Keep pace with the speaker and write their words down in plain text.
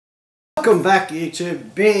Welcome back,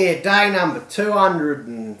 YouTube. Beer day number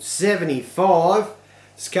 275.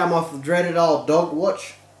 It's come off the dreaded old dog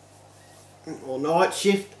watch or night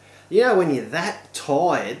shift. You know when you're that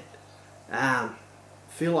tired,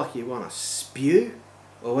 feel like you want to spew,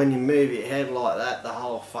 or when you move your head like that, the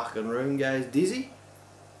whole fucking room goes dizzy.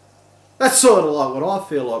 That's sort of like what I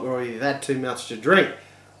feel like when you've had too much to drink.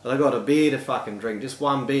 But I got a beer to fucking drink, just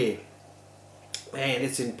one beer, and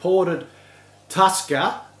it's imported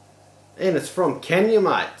Tusker. And it's from Kenya,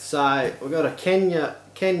 mate. So we've got a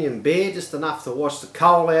Kenyan beer, just enough to wash the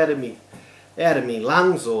coal out of me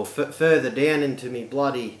lungs, or further down into me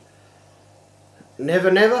bloody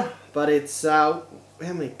never. But it's how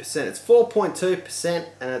many percent? It's 4.2%,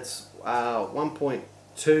 and it's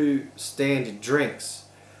 1.2 standard drinks.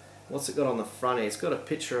 What's it got on the front here? It's got a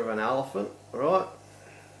picture of an elephant, right?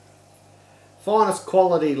 Finest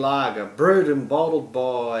quality lager, brewed and bottled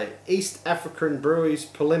by East African Breweries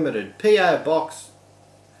Limited. PO Box,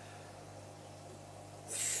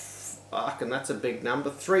 fucking that's a big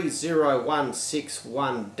number,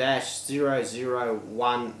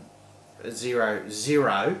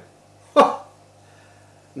 30161-00100,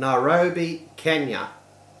 Nairobi, Kenya.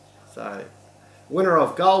 So, winner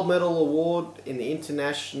of Gold Medal Award in the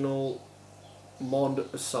International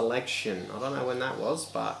Mod Selection. I don't know when that was,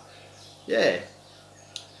 but yeah.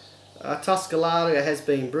 Tusker lager has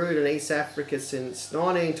been brewed in East Africa since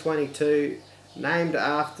 1922, named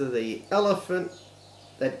after the elephant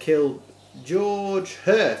that killed George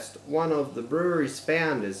Hurst, one of the brewery's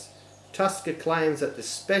founders. Tusker claims that the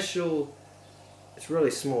special, it's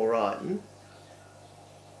really small writing,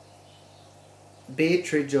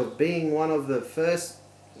 beerage of being one of the first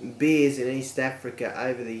beers in East Africa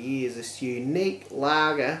over the years. This unique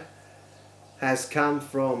lager has come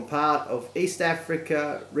from part of East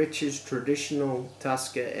Africa, Rich's traditional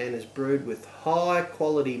Tusker, and is brewed with high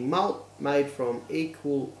quality malt made from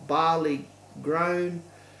equal barley grown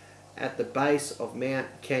at the base of Mount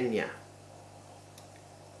Kenya.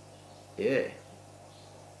 Yeah,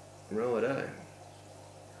 righto.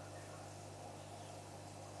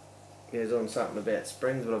 There's on something about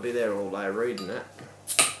springs, but I'll be there all day reading that.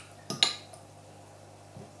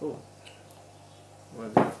 Oh, what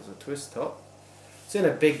is that? There's a twist top.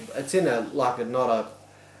 It's in a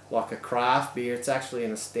not a craft beer. It's actually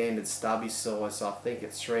in a standard stubby size. So I think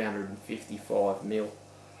it's 355 ml.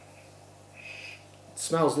 It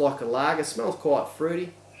smells like a lager. It smells quite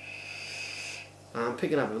fruity. I'm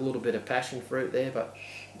picking up a little bit of passion fruit there, but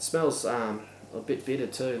it smells a bit bitter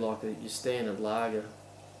too, like your standard lager.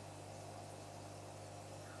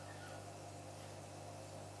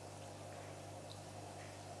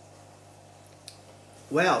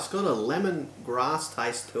 Wow, it's got a lemongrass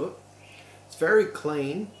taste to it. It's very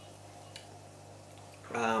clean,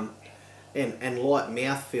 and light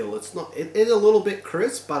mouthfeel. It's not. It is a little bit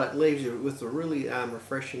crisp, but it leaves you with a really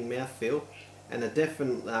refreshing mouthfeel, and a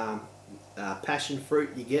definite passion fruit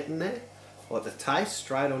you get in there, like the taste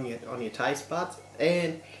straight on your taste buds,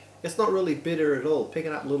 and it's not really bitter at all.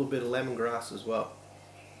 Picking up a little bit of lemongrass as well.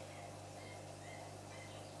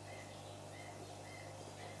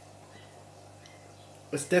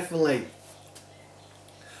 It's definitely,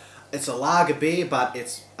 it's a lager beer, but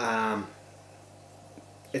it's a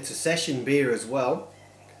session beer as well.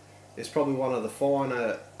 It's probably one of the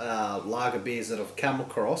finer lager beers that I've come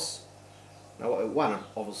across. Now,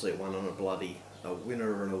 obviously it won on a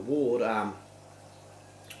winner of an award.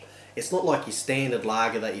 It's not like your standard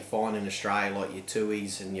lager that you find in Australia, like your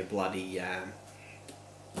Tuies and your bloody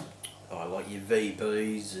like your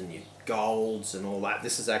VBs and your Golds and all that.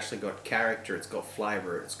 This has actually got character, it's got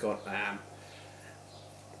flavour, it's got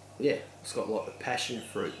yeah, it's got like the passion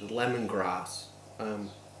fruit, the lemongrass.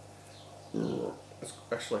 It's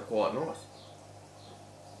actually quite nice.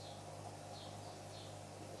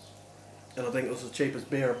 And I think it was the cheapest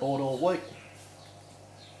beer I bought all week.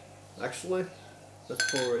 Actually,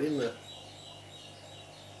 let's pour it in the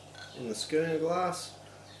schooner glass.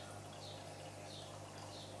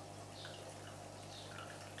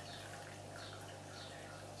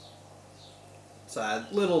 So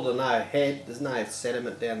little to no head, there's no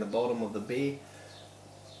sediment down the bottom of the beer.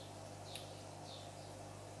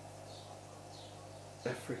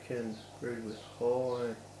 African, brewed with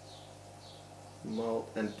high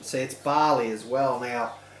malt, and see it's barley as well.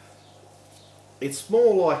 Now it's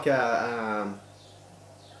more like a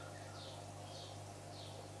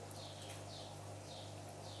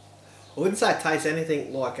I wouldn't say it tastes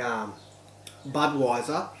anything like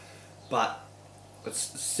Budweiser, but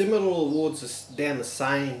it's similar towards down the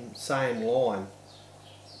same line.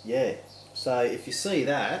 Yeah. So if you see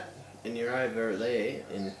that and you're over there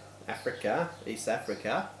in Africa, East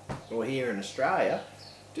Africa, or here in Australia,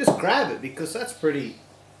 just grab it, because that's pretty,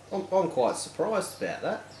 I'm quite surprised about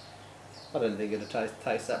that. I didn't think it'd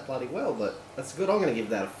taste that bloody well, but that's good. I'm going to give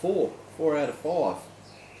that a 4 out of 5.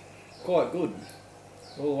 Quite good,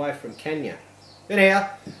 all the way from Kenya. Anyhow,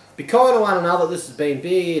 be kind to one another. This has been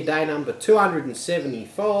beer day number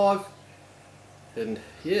 275, and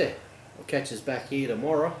yeah, I'll catch us back here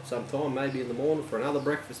tomorrow sometime, maybe in the morning, for another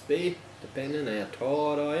breakfast beer, depending how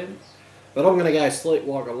tired I am. But I'm going to go sleep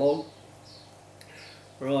like a log.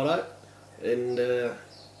 Righto, and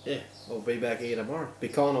yeah, I'll be back here tomorrow. Be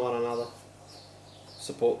kind to one another.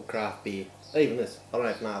 Support the craft beer. Even this. I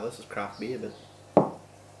don't know if this is craft beer, but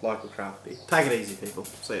local craft beer. Take it easy, people.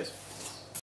 See us.